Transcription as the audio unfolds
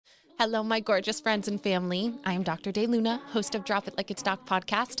Hello, my gorgeous friends and family. I am Dr. DeLuna, host of Drop It Like It's Doc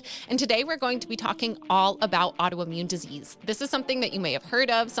podcast, and today we're going to be talking all about autoimmune disease. This is something that you may have heard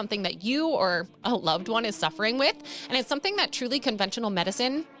of, something that you or a loved one is suffering with, and it's something that truly conventional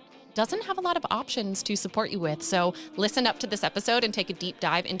medicine doesn't have a lot of options to support you with. So listen up to this episode and take a deep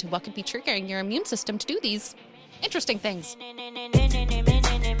dive into what could be triggering your immune system to do these interesting things.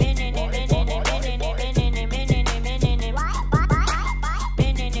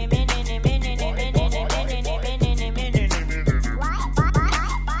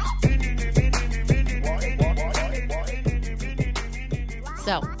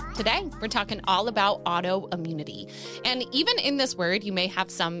 So today we're talking all about autoimmunity. And even in this word, you may have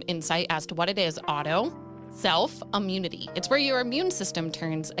some insight as to what it is. Auto, self, immunity. It's where your immune system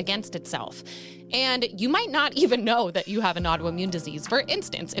turns against itself. And you might not even know that you have an autoimmune disease. For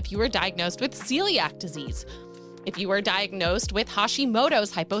instance, if you were diagnosed with celiac disease, if you were diagnosed with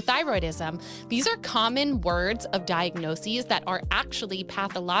Hashimoto's hypothyroidism, these are common words of diagnoses that are actually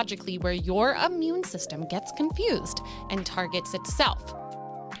pathologically where your immune system gets confused and targets itself.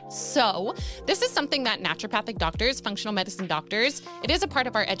 So this is something that naturopathic doctors, functional medicine doctors, it is a part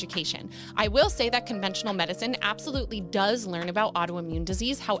of our education. I will say that conventional medicine absolutely does learn about autoimmune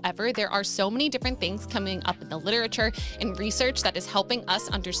disease. However, there are so many different things coming up in the literature and research that is helping us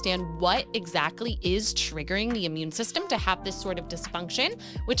understand what exactly is triggering the immune system to have this sort of dysfunction,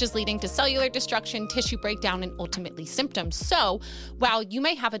 which is leading to cellular destruction, tissue breakdown, and ultimately symptoms. So while you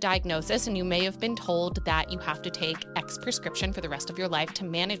may have a diagnosis and you may have been told that you have to take X prescription for the rest of your life to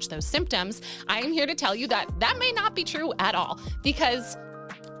manage those symptoms, I am here to tell you that that may not be true at all, because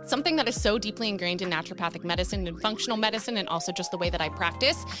something that is so deeply ingrained in naturopathic medicine and functional medicine, and also just the way that I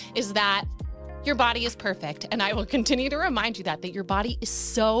practice, is that your body is perfect. And I will continue to remind you that your body is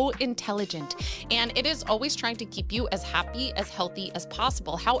so intelligent and it is always trying to keep you as happy, as healthy as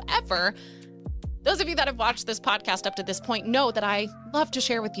possible. However, those of you that have watched this podcast up to this point know that I love to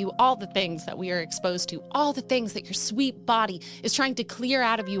share with you all the things that we are exposed to, all the things that your sweet body is trying to clear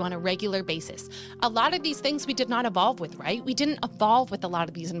out of you on a regular basis. A lot of these things we did not evolve with, right? We didn't evolve with a lot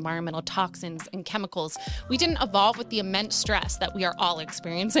of these environmental toxins and chemicals. We didn't evolve with the immense stress that we are all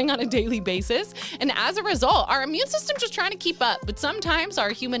experiencing on a daily basis. And as a result, our immune system just trying to keep up. But sometimes our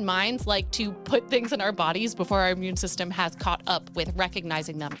human minds like to put things in our bodies before our immune system has caught up with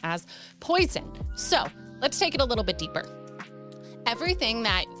recognizing them as poison. So let's take it a little bit deeper. Everything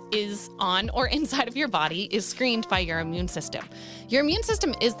that is on or inside of your body is screened by your immune system. Your immune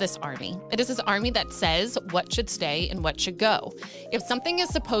system is this army. It is this army that says what should stay and what should go. If something is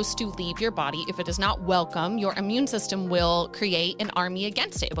supposed to leave your body, if it is not welcome, your immune system will create an army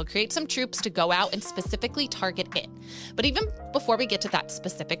against it. It will create some troops to go out and specifically target it. But even before we get to that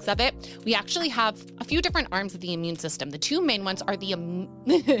specifics of it, we actually have a few different arms of the immune system. The two main ones are the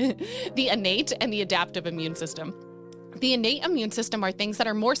innate and the adaptive immune system. The innate immune system are things that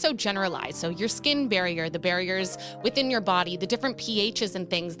are more so generalized. So your skin barrier, the barriers within your body, the different pHs and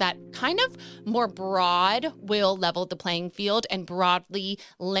things that kind of more broad will level the playing field and broadly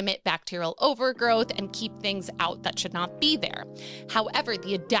limit bacterial overgrowth and keep things out that should not be there. However,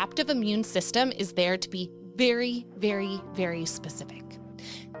 the adaptive immune system is there to be very, very, very specific.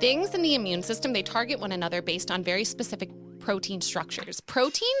 Things in the immune system, they target one another based on very specific protein structures.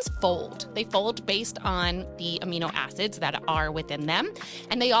 Proteins fold. They fold based on the amino acids that are within them,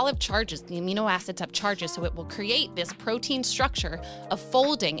 and they all have charges. The amino acids have charges, so it will create this protein structure of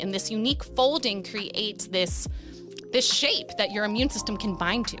folding, and this unique folding creates this shape that your immune system can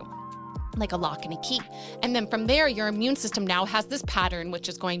bind to, like a lock and a key. And then from there, your immune system now has this pattern, which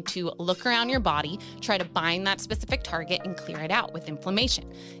is going to look around your body, try to bind that specific target and clear it out with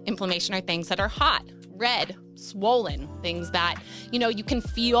inflammation. Inflammation are things that are hot, red, swollen, things that, you can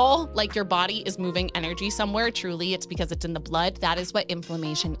feel like your body is moving energy somewhere. Truly, it's because it's in the blood. That is what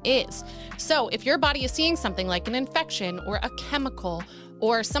inflammation is. So if your body is seeing something like an infection or a chemical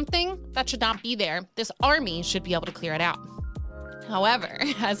or something that should not be there, this army should be able to clear it out. However,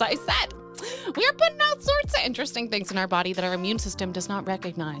 as I said, we are putting out sorts of interesting things in our body that our immune system does not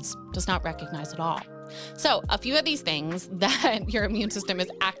recognize at all. So a few of these things that your immune system is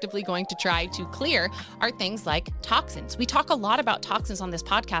actively going to try to clear are things like toxins. We talk a lot about toxins on this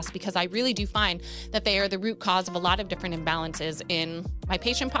podcast because I really do find that they are the root cause of a lot of different imbalances in my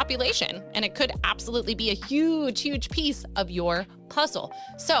patient population. And it could absolutely be a huge, huge piece of your puzzle.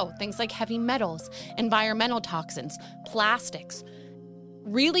 So things like heavy metals, environmental toxins, plastics,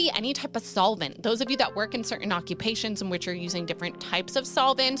 really any type of solvent. Those of you that work in certain occupations in which you're using different types of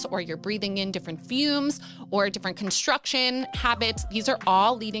solvents, or you're breathing in different fumes or different construction habits, these are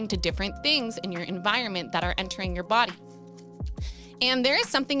all leading to different things in your environment that are entering your body. And there is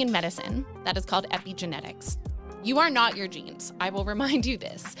something in medicine that is called epigenetics. You are not your genes. I will remind you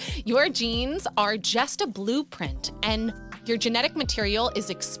this. Your genes are just a blueprint, and your genetic material is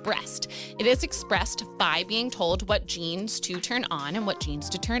expressed. It is expressed by being told what genes to turn on and what genes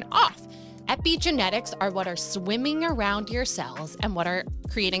to turn off. Epigenetics are what are swimming around your cells and what are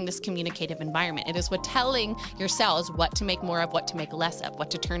creating this communicative environment. It is what telling your cells what to make more of, what to make less of,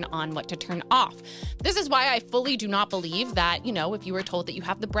 what to turn on, what to turn off. This is why I fully do not believe that, if you were told that you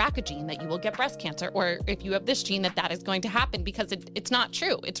have the BRCA gene, that you will get breast cancer, or if you have this gene, that is going to happen, because it's not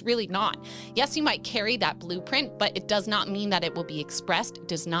true. It's really not. Yes, you might carry that blueprint, but it does not mean that it will be expressed. It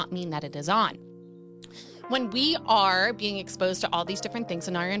does not mean that it is on. When we are being exposed to all these different things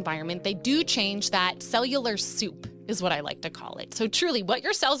in our environment, they do change that cellular soup, is what I like to call it. So truly, what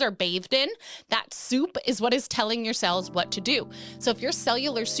your cells are bathed in, that soup is what is telling your cells what to do. So if your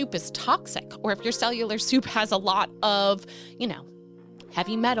cellular soup is toxic, or if your cellular soup has a lot of,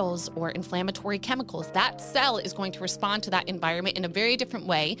 heavy metals or inflammatory chemicals, that cell is going to respond to that environment in a very different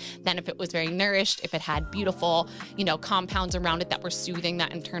way than if it was very nourished, if it had beautiful, compounds around it that were soothing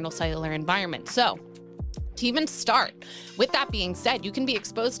that internal cellular environment. So to even start, with that being said, you can be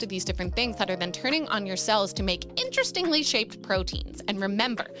exposed to these different things that are then turning on your cells to make interestingly shaped proteins. And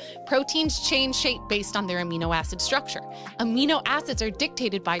remember, proteins change shape based on their amino acid structure. Amino acids are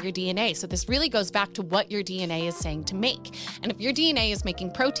dictated by your DNA. So this really goes back to what your DNA is saying to make. And if your DNA is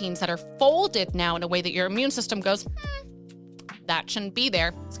making proteins that are folded now in a way that your immune system goes, that shouldn't be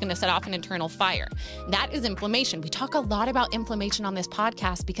there, it's going to set off an internal fire. That is inflammation. We talk a lot about inflammation on this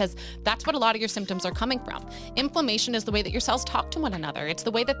podcast because that's what a lot of your symptoms are coming from. Inflammation is the way that your cells talk to one another. It's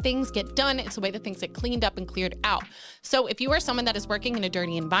the way that things get done. It's the way that things get cleaned up and cleared out. So if you are someone that is working in a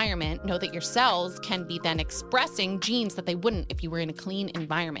dirty environment, know that your cells can be then expressing genes that they wouldn't if you were in a clean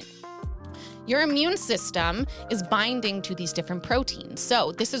environment. Your immune system is binding to these different proteins.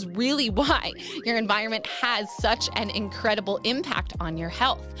 So this is really why your environment has such an incredible impact on your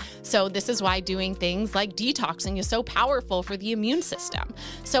health. So this is why doing things like detoxing is so powerful for the immune system.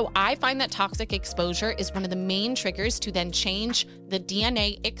 So I find that toxic exposure is one of the main triggers to then change the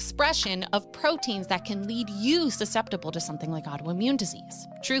DNA expression of proteins that can lead you susceptible to something like autoimmune disease.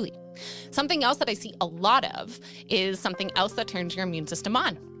 Truly. Something else that I see a lot of is something else that turns your immune system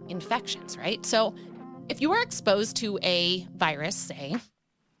on. Infections, right? So if you are exposed to a virus, say,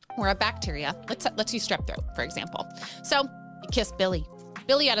 or a bacteria, let's use strep throat, for example. So you kissed Billy.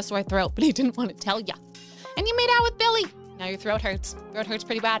 Billy had a sore throat, but he didn't want to tell you. And you made out with Billy. Now your throat hurts. Throat hurts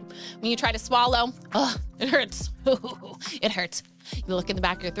pretty bad. When you try to swallow, it hurts. It hurts. You look in the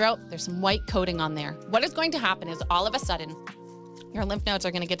back of your throat, there's some white coating on there. What is going to happen is all of a sudden, your lymph nodes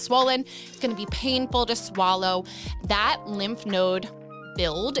are going to get swollen. It's going to be painful to swallow. That lymph node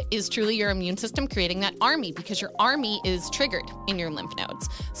build is truly your immune system creating that army, because your army is triggered in your lymph nodes.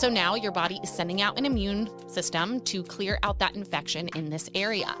 So now your body is sending out an immune system to clear out that infection in this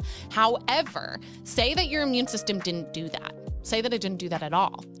area. However, say that your immune system didn't do that. Say that it didn't do that at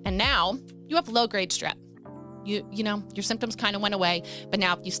all. And now you have low-grade strep. Your symptoms kind of went away, but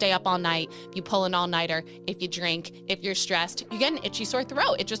now if you stay up all night, if you pull an all-nighter, if you drink, if you're stressed, you get an itchy sore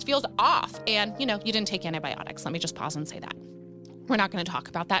throat. It just feels off. And, you didn't take antibiotics. Let me just pause and say that. We're not going to talk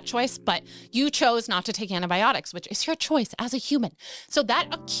about that choice, but you chose not to take antibiotics, which is your choice as a human. So that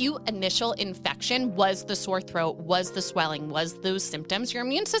acute initial infection was the sore throat, was the swelling, was those symptoms. Your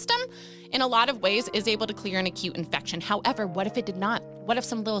immune system, in a lot of ways, is able to clear an acute infection. However, what if it did not? What if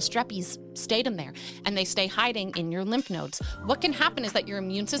some little streppies stayed in there and they stay hiding in your lymph nodes? What can happen is that your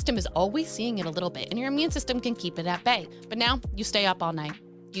immune system is always seeing it a little bit, and your immune system can keep it at bay. But now you stay up all night.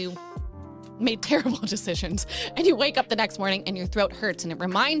 You made terrible decisions, and you wake up the next morning and your throat hurts, and it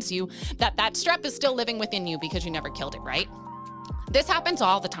reminds you that that strep is still living within you because you never killed it, right? This happens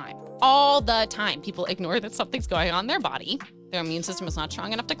all the time. All the time. People ignore that something's going on in their body. Their immune system is not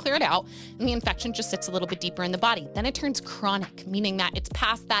strong enough to clear it out, and the infection just sits a little bit deeper in the body. Then it turns chronic, meaning that it's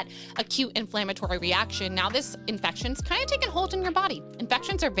past that acute inflammatory reaction. Now this infection's kind of taken hold in your body.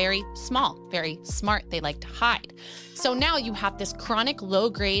 Infections are very small, very smart. They like to hide. So now you have this chronic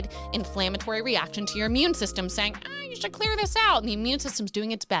low-grade inflammatory reaction to your immune system saying, you should clear this out. And the immune system's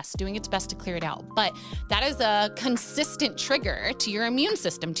doing its best to clear it out. But that is a consistent trigger to your immune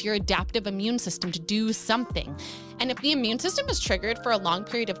system, to your adaptive immune system to do something. And if the immune system is triggered for a long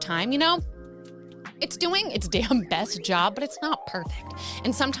period of time, It's doing its damn best job, but it's not perfect.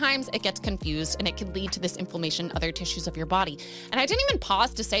 And sometimes it gets confused and it can lead to this inflammation in other tissues of your body. And I didn't even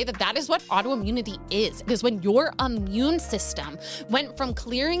pause to say that that is what autoimmunity is. It is when your immune system went from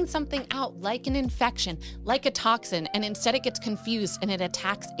clearing something out like an infection, like a toxin, and instead it gets confused and it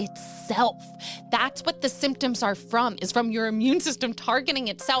attacks itself. That's what the symptoms are from, is from your immune system targeting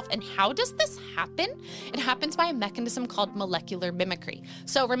itself. And how does this happen? It happens by a mechanism called molecular mimicry.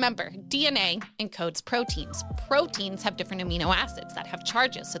 So remember, DNA encodes proteins. Proteins have different amino acids that have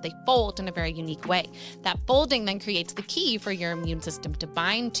charges, so they fold in a very unique way. That folding then creates the key for your immune system to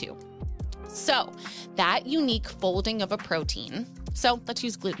bind to. So that unique folding of a protein, so let's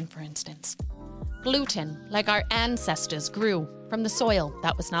use gluten for instance. Gluten, like our ancestors, grew from the soil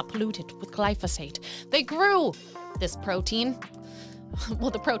that was not polluted with glyphosate. They grew this protein.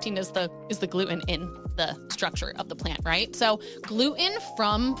 Well, the protein is the gluten in the structure of the plant, right? So gluten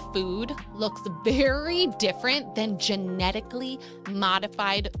from food looks very different than genetically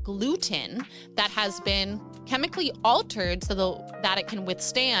modified gluten that has been chemically altered so that it can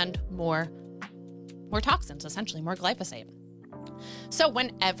withstand more toxins, essentially more glyphosate. So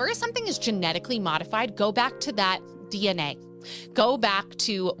whenever something is genetically modified, go back to that DNA. Go back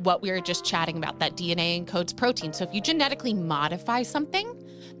to what we were just chatting about, that DNA encodes protein. So if you genetically modify something,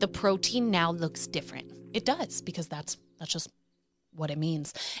 the protein now looks different. It does, because that's just what it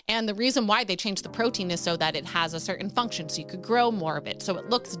means. And the reason why they changed the protein is so that it has a certain function, so you could grow more of it, so it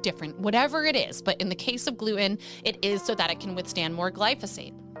looks different, whatever it is. But in the case of gluten, it is so that it can withstand more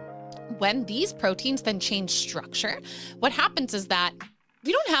glyphosate. When these proteins then change structure, what happens is that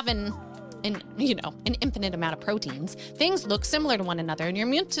we don't have an infinite amount of proteins. Things look similar to one another, and your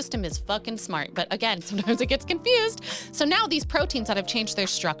immune system is fucking smart. But again, sometimes it gets confused. So now these proteins that have changed their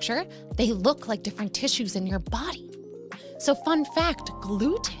structure, they look like different tissues in your body. So fun fact,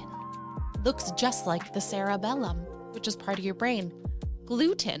 gluten looks just like the cerebellum, which is part of your brain.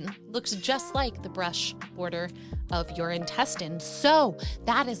 Gluten looks just like the brush border of your intestines. So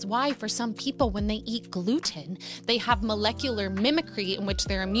that is why for some people, when they eat gluten, they have molecular mimicry in which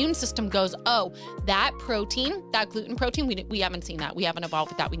their immune system goes, oh, that protein, that gluten protein, we haven't seen that. We haven't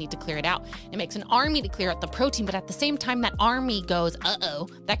evolved with that. We need to clear it out. It makes an army to clear out the protein, but at the same time, that army goes, uh-oh,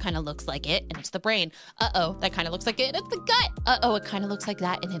 that kind of looks like it, and it's the brain. Uh-oh, that kind of looks like it, and it's the gut. Uh-oh, it kind of looks like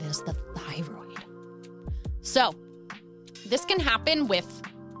that, and it is the thyroid. So this can happen with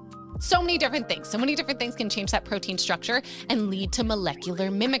so many different things. So many different things can change that protein structure and lead to molecular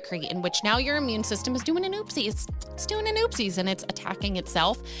mimicry, in which now your immune system is doing an oopsies. It's doing an oopsies and it's attacking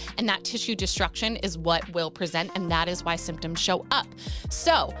itself. And that tissue destruction is what will present. And that is why symptoms show up.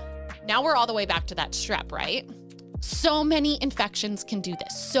 So now we're all the way back to that strep, right? So many infections can do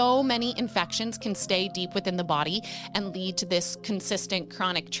this. So many infections can stay deep within the body and lead to this consistent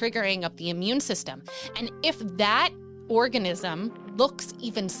chronic triggering of the immune system. And if that organism looks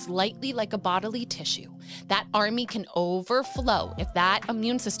even slightly like a bodily tissue, that army can overflow if that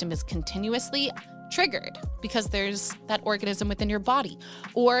immune system is continuously triggered because there's that organism within your body,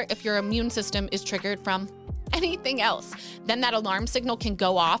 or if your immune system is triggered from anything else, then that alarm signal can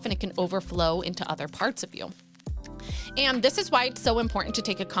go off and it can overflow into other parts of you. And this is why it's so important to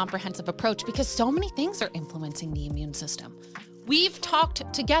take a comprehensive approach, because so many things are influencing the immune system. We've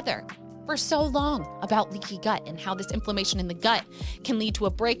talked together for so long about leaky gut and how this inflammation in the gut can lead to a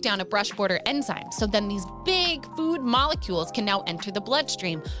breakdown of brush border enzymes. So then these big food molecules can now enter the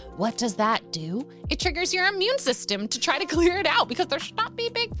bloodstream. What does that do? It triggers your immune system to try to clear it out because there should not be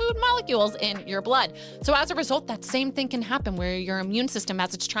big food molecules in your blood. So as a result, that same thing can happen where your immune system,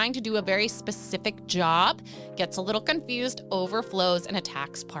 as it's trying to do a very specific job, gets a little confused, overflows, and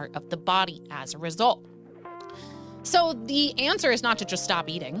attacks part of the body as a result. So the answer is not to just stop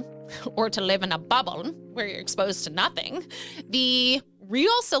eating or to live in a bubble where you're exposed to nothing. The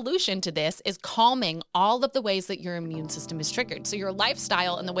real solution to this is calming all of the ways that your immune system is triggered. So your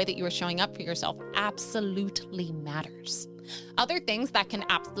lifestyle and the way that you are showing up for yourself absolutely matters. Other things that can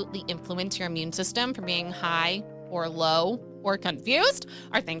absolutely influence your immune system from being high or low or confused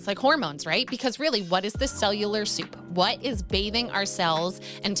are things like hormones, right? Because really, what is this cellular soup? What is bathing our cells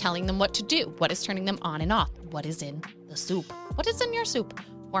and telling them what to do? What is turning them on and off? What is in the soup? What is in your soup?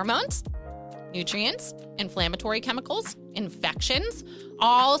 Hormones, nutrients, inflammatory chemicals, infections,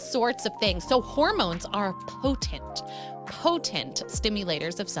 all sorts of things. So hormones are potent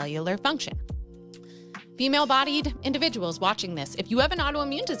stimulators of cellular function. Female-bodied individuals watching this, if you have an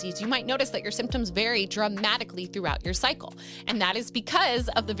autoimmune disease, you might notice that your symptoms vary dramatically throughout your cycle. And that is because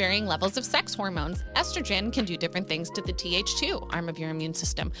of the varying levels of sex hormones. Estrogen can do different things to the Th2 arm of your immune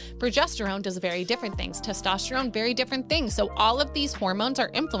system. Progesterone does very different things. Testosterone, very different things. So all of these hormones are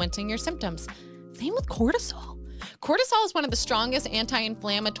influencing your symptoms. Same with cortisol. Cortisol is one of the strongest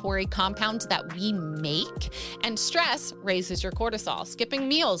anti-inflammatory compounds that we make, and stress raises your cortisol. Skipping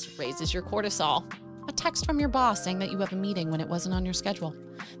meals raises your cortisol. A text from your boss saying that you have a meeting when it wasn't on your schedule,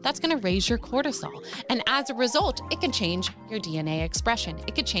 that's going to raise your cortisol. And as a result, it can change your DNA expression.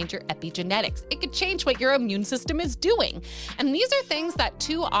 It could change your epigenetics. It could change what your immune system is doing. And these are things that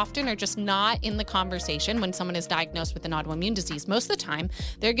too often are just not in the conversation when someone is diagnosed with an autoimmune disease. Most of the time,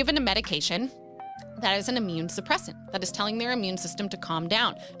 they're given a medication that is an immune suppressant, that is telling their immune system to calm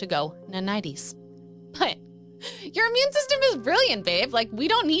down, to go nanites. But your immune system is brilliant, babe. Like, we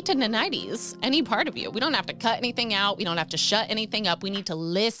don't need to nanites any part of you. We don't have to cut anything out. We don't have to shut anything up. We need to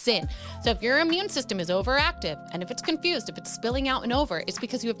listen. So if your immune system is overactive, and if it's confused, if it's spilling out and over, it's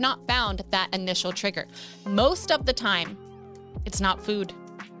because you have not found that initial trigger. Most of the time, it's not food.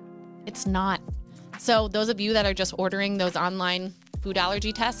 It's not. So those of you that are just ordering those online food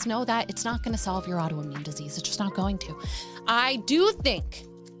allergy tests, know that it's not going to solve your autoimmune disease. It's just not going to. I do think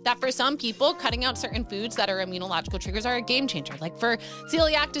that for some people, cutting out certain foods that are immunological triggers are a game changer. Like for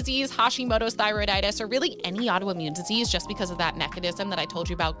celiac disease, Hashimoto's thyroiditis, or really any autoimmune disease, just because of that mechanism that I told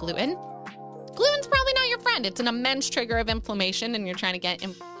you about gluten. Gluten's probably not your friend. It's an immense trigger of inflammation, and you're trying to get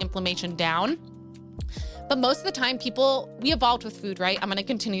inflammation down. But most of the time, we evolved with food, right? I'm going to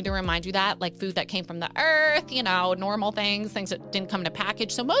continue to remind you that, like food that came from the earth, normal things that didn't come in a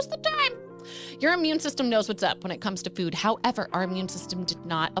package. So most of the time, your immune system knows what's up when it comes to food. However, our immune system did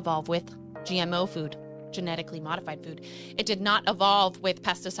not evolve with GMO food, genetically modified food. It did not evolve with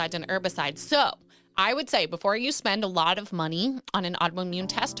pesticides and herbicides. So I would say before you spend a lot of money on an autoimmune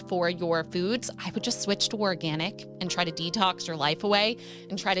test for your foods, I would just switch to organic and try to detox your life away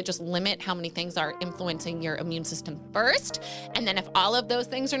and try to just limit how many things are influencing your immune system first. And then if all of those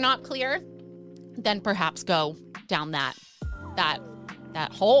things are not clear, then perhaps go down that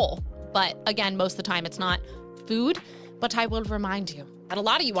hole. But again, most of the time it's not food, but I will remind you that a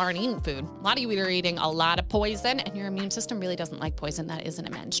lot of you aren't eating food. A lot of you are eating a lot of poison, and your immune system really doesn't like poison. That is an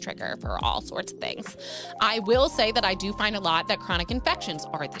immense trigger for all sorts of things. I will say that I do find a lot that chronic infections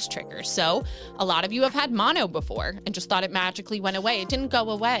are this trigger. So a lot of you have had mono before and just thought it magically went away. It didn't go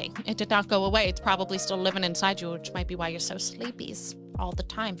away. It did not go away. It's probably still living inside you, which might be why you're so sleepy all the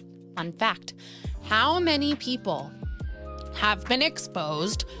time. Fun fact, how many people have been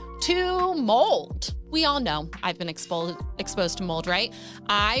exposed to mold? We all know I've been exposed to mold, right?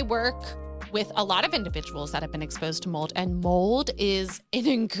 I work with a lot of individuals that have been exposed to mold, and mold is an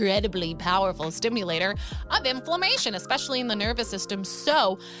incredibly powerful stimulator of inflammation, especially in the nervous system.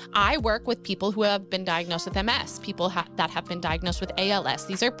 So I work with people who have been diagnosed with MS, people that have been diagnosed with ALS.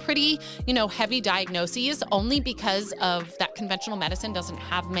 These are pretty, heavy diagnoses, only because of that conventional medicine doesn't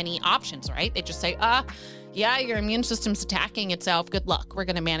have many options, right? They just say, yeah, your immune system's attacking itself. Good luck. We're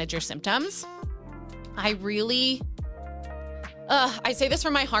going to manage your symptoms. I say this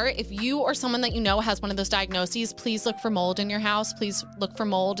from my heart. If you or someone that you know has one of those diagnoses, please look for mold in your house. Please look for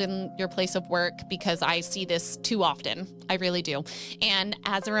mold in your place of work, because I see this too often. I really do. And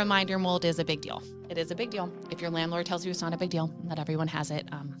as a reminder, mold is a big deal. It is a big deal. If your landlord tells you it's not a big deal, that everyone has it,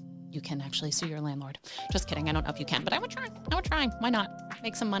 you can actually sue your landlord. Just kidding. I don't know if you can, but I would try. Why not?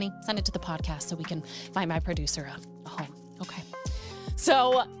 Make some money. Send it to the podcast so we can find my producer a home. Okay.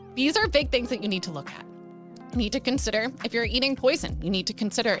 So these are big things that you need to look at. You need to consider if you're eating poison. You need to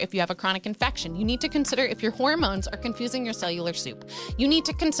consider if you have a chronic infection. You need to consider if your hormones are confusing your cellular soup. You need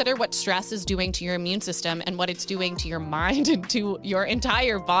to consider what stress is doing to your immune system and what it's doing to your mind and to your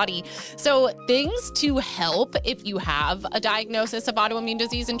entire body. So things to help if you have a diagnosis of autoimmune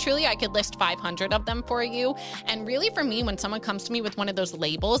disease, and truly I could list 500 of them for you. And really for me, when someone comes to me with one of those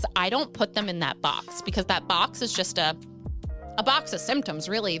labels, I don't put them in that box, because that box is just a box of symptoms,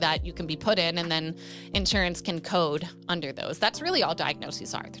 really, that you can be put in, and then insurance can code under those. That's really all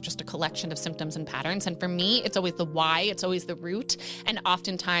diagnoses are. They're just a collection of symptoms and patterns. And for me, it's always the why, it's always the root. And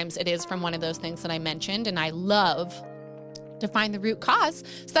oftentimes it is from one of those things that I mentioned. And I love to find the root cause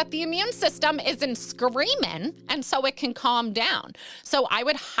so that the immune system isn't screaming and so it can calm down. So I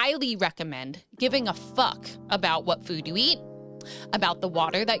would highly recommend giving a fuck about what food you eat, about the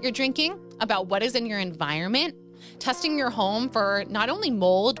water that you're drinking, about what is in your environment, testing your home for not only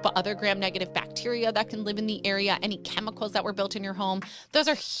mold, but other gram-negative bacteria that can live in the area, any chemicals that were built in your home. Those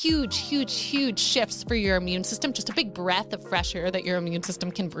are huge, huge, huge shifts for your immune system. Just a big breath of fresh air that your immune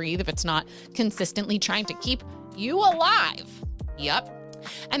system can breathe if it's not consistently trying to keep you alive. Yep.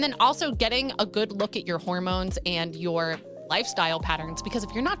 And then also getting a good look at your hormones and your lifestyle patterns, because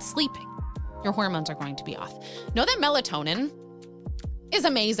if you're not sleeping, your hormones are going to be off. Know that melatonin is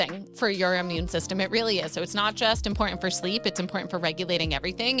amazing for your immune system. It really is. So it's not just important for sleep, it's important for regulating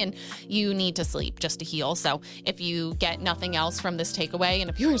everything, and you need to sleep just to heal. So if you get nothing else from this takeaway, and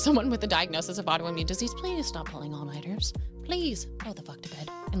if you are someone with a diagnosis of autoimmune disease, please stop pulling all-nighters. Please go the fuck to bed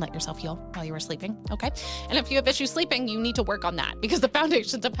and let yourself heal while you were sleeping, okay? And if you have issues sleeping, you need to work on that, because the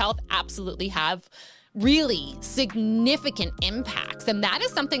foundations of health absolutely have really significant impacts. And that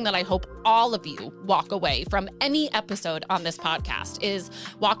is something that I hope all of you walk away from any episode on this podcast, is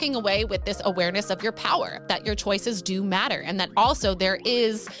walking away with this awareness of your power, that your choices do matter, and that also there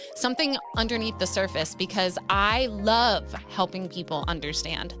is something underneath the surface, because I love helping people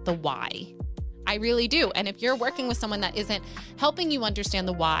understand the why. I really do. And if you're working with someone that isn't helping you understand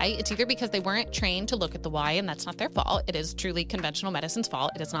the why, it's either because they weren't trained to look at the why, and that's not their fault. It is truly conventional medicine's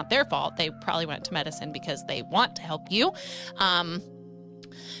fault. It is not their fault. They probably went to medicine because they want to help you.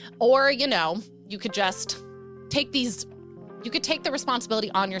 Or, you could just take the responsibility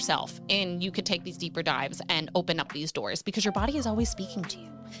on yourself, and you could take these deeper dives and open up these doors, because your body is always speaking to you.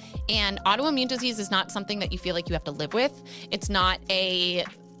 And autoimmune disease is not something that you feel like you have to live with. It's not a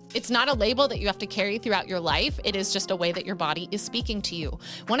label that you have to carry throughout your life. It is just a way that your body is speaking to you.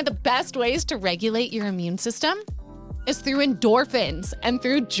 One of the best ways to regulate your immune system is through endorphins and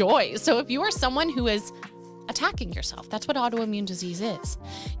through joy. So if you are someone who is attacking yourself, that's what autoimmune disease is.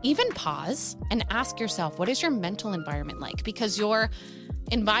 Even pause and ask yourself, what is your mental environment like? Because your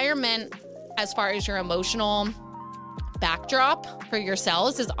environment, as far as your emotional backdrop for your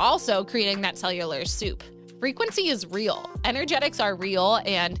cells, is also creating that cellular soup. Frequency is real. Energetics are real,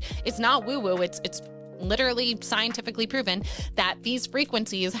 and it's not woo-woo. It's literally scientifically proven that these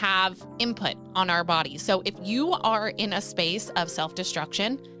frequencies have input on our bodies. So if you are in a space of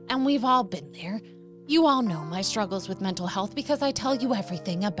self-destruction, and we've all been there, you all know my struggles with mental health because I tell you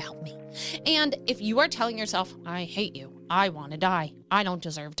everything about me. And if you are telling yourself, I hate you, I want to die, I don't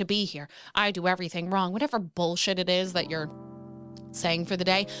deserve to be here, I do everything wrong, whatever bullshit it is that you're saying for the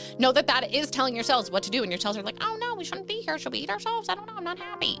day, know that that is telling your cells what to do. And your cells are like, oh no, we shouldn't be here. Should we eat ourselves? I don't know. I'm not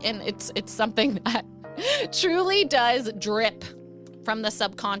happy. And it's something that truly does drip from the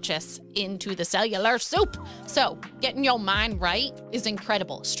subconscious into the cellular soup. So getting your mind right is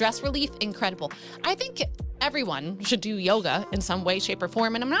incredible. Stress relief, incredible. I think everyone should do yoga in some way, shape, or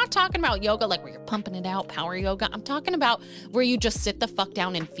form. And I'm not talking about yoga like where you're pumping it out, power yoga. I'm talking about where you just sit the fuck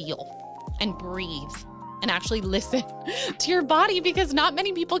down and feel and breathe and actually listen to your body, because not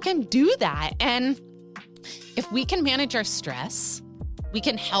many people can do that. And if we can manage our stress, we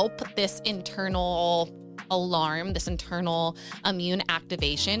can help this internal alarm, this internal immune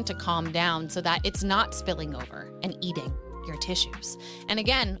activation to calm down so that it's not spilling over and eating your tissues. And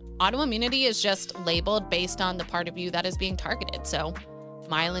again, autoimmunity is just labeled based on the part of you that is being targeted. So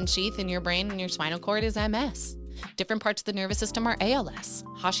myelin sheath in your brain and your spinal cord is MS. Different parts of the nervous system are ALS.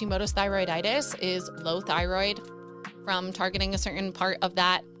 Hashimoto's thyroiditis is low thyroid from targeting a certain part of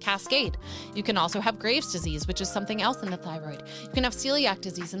that cascade. You can also have Graves' disease, which is something else in the thyroid. You can have celiac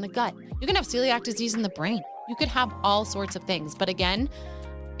disease in the gut. You can have celiac disease in the brain. You could have all sorts of things. But again,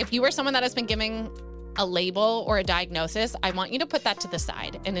 if you are someone that has been giving a label or a diagnosis, I want you to put that to the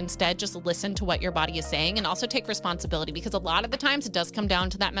side and instead just listen to what your body is saying, and also take responsibility, because a lot of the times it does come down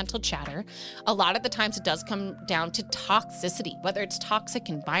to that mental chatter. A lot of the times it does come down to toxicity, whether it's toxic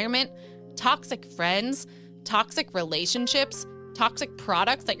environment, toxic friends, toxic relationships, toxic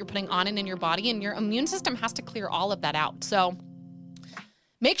products that you're putting on and in your body, and your immune system has to clear all of that out. So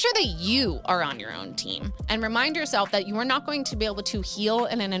make sure that you are on your own team, and remind yourself that you are not going to be able to heal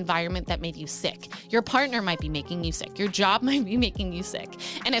in an environment that made you sick. Your partner might be making you sick. Your job might be making you sick.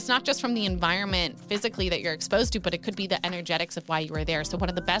 And it's not just from the environment physically that you're exposed to, but it could be the energetics of why you were there. So one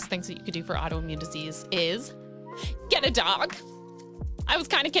of the best things that you could do for autoimmune disease is get a dog. I was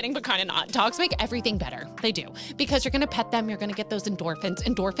kind of kidding, but kind of not. Dogs make everything better. They do. Because you're going to pet them. You're going to get those endorphins.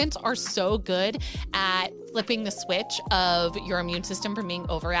 Endorphins are so good at flipping the switch of your immune system from being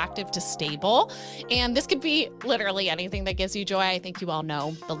overactive to stable. And this could be literally anything that gives you joy. I think you all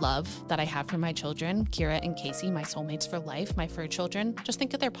know the love that I have for my children, Kira and Casey, my soulmates for life, my fur children. Just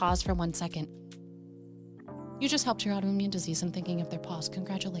think of their paws for 1 second. You just helped your autoimmune disease in thinking of their paws.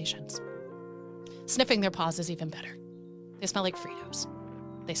 Congratulations. Sniffing their paws is even better. They smell like Fritos.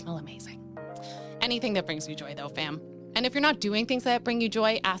 They smell amazing. Anything that brings you joy, though, fam. And if you're not doing things that bring you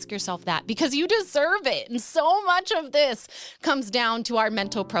joy, ask yourself that, because you deserve it. And so much of this comes down to our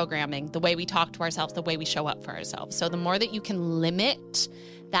mental programming, the way we talk to ourselves, the way we show up for ourselves. So the more that you can limit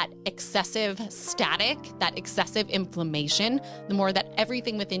that excessive static, that excessive inflammation, the more that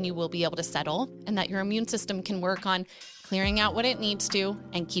everything within you will be able to settle, and that your immune system can work on clearing out what it needs to,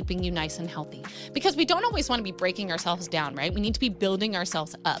 and keeping you nice and healthy. Because we don't always want to be breaking ourselves down, right? We need to be building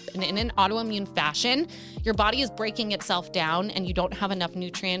ourselves up. And in an autoimmune fashion, your body is breaking itself down and you don't have enough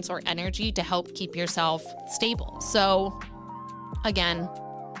nutrients or energy to help keep yourself stable. So again,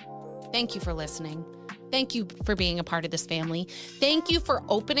 thank you for listening. Thank you for being a part of this family. Thank you for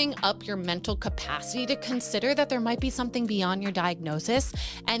opening up your mental capacity to consider that there might be something beyond your diagnosis.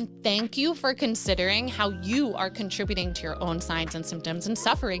 And thank you for considering how you are contributing to your own signs and symptoms and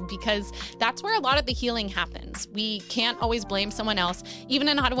suffering, because that's where a lot of the healing happens. We can't always blame someone else. Even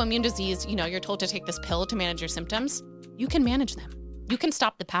in autoimmune disease, you're told to take this pill to manage your symptoms. You can manage them. You can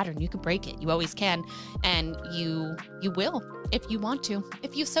stop the pattern. You can break it. You always can. And you will if you want to,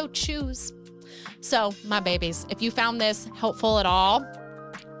 if you so choose. So, my babies, if you found this helpful at all,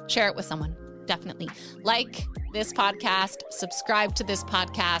 share it with someone. Definitely like this podcast, subscribe to this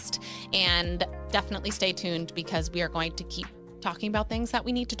podcast, and definitely stay tuned, because we are going to keep talking about things that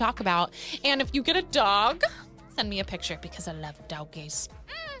we need to talk about. And if you get a dog, send me a picture, because I love doggies.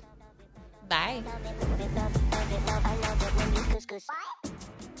 Bye.